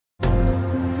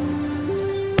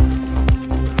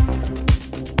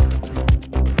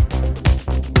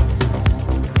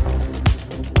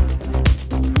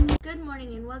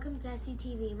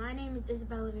SCTV. My name is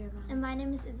Isabella Virabon. And my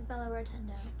name is Isabella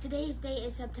Rotundo. Today's date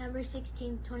is September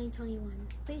 16, 2021.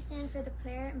 Please stand for the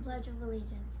prayer and pledge of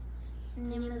allegiance. In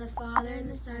the name of the Father, and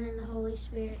the Son, and the Holy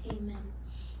Spirit. Amen.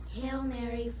 Hail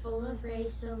Mary, full of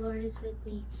grace, the Lord is with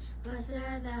thee. Blessed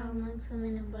art thou amongst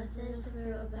women, and blessed is the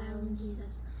fruit of thy womb,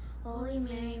 Jesus. Holy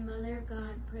Mary, Mother of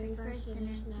God, pray for us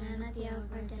sinners, now and at the hour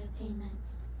of our death. Amen.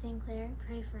 St. Clair,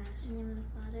 pray for us. In the name of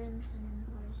the Father, and the Son, and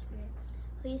the Holy Spirit.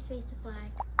 Please face the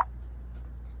flag.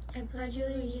 I pledge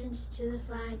allegiance to the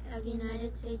flag of the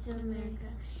United States of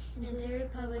America and to the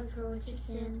republic for which it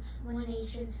stands, one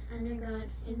nation, under God,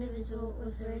 indivisible,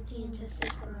 with liberty and justice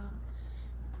for all.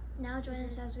 Now join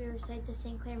us as we recite the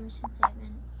St. Clair mission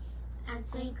statement. At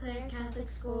St. Clair Catholic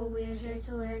School, we are here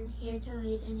to learn, here to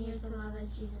lead, and here to love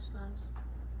as Jesus loves.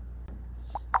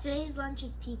 Today's lunch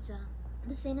is pizza.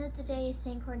 The saint of the day is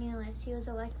St. Cornelius. He was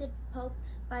elected Pope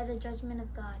by the judgment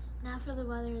of God. Now for the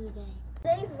weather of the day.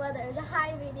 Today's weather is a high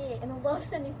of 88 and a low of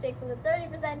 76 with a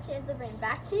 30% chance of rain.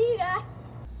 Back to you guys.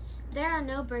 There are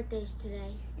no birthdays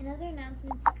today. In other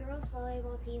announcements, the girls'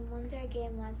 volleyball team won their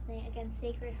game last night against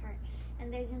Sacred Heart,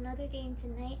 and there's another game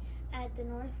tonight at the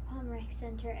North Palm Rec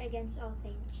Center against All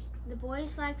Saints. The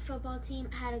boys' flag football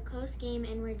team had a close game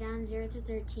and were down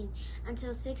 0-13.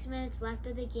 Until 6 minutes left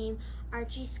of the game,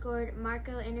 Archie scored,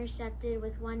 Marco intercepted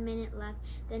with 1 minute left,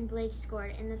 then Blake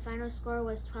scored, and the final score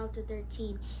was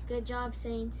 12-13. Good job,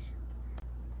 Saints.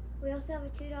 We also have a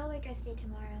 $2 dress day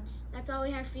tomorrow. That's all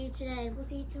we have for you today. We'll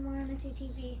see you tomorrow on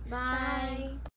SCTV. Bye.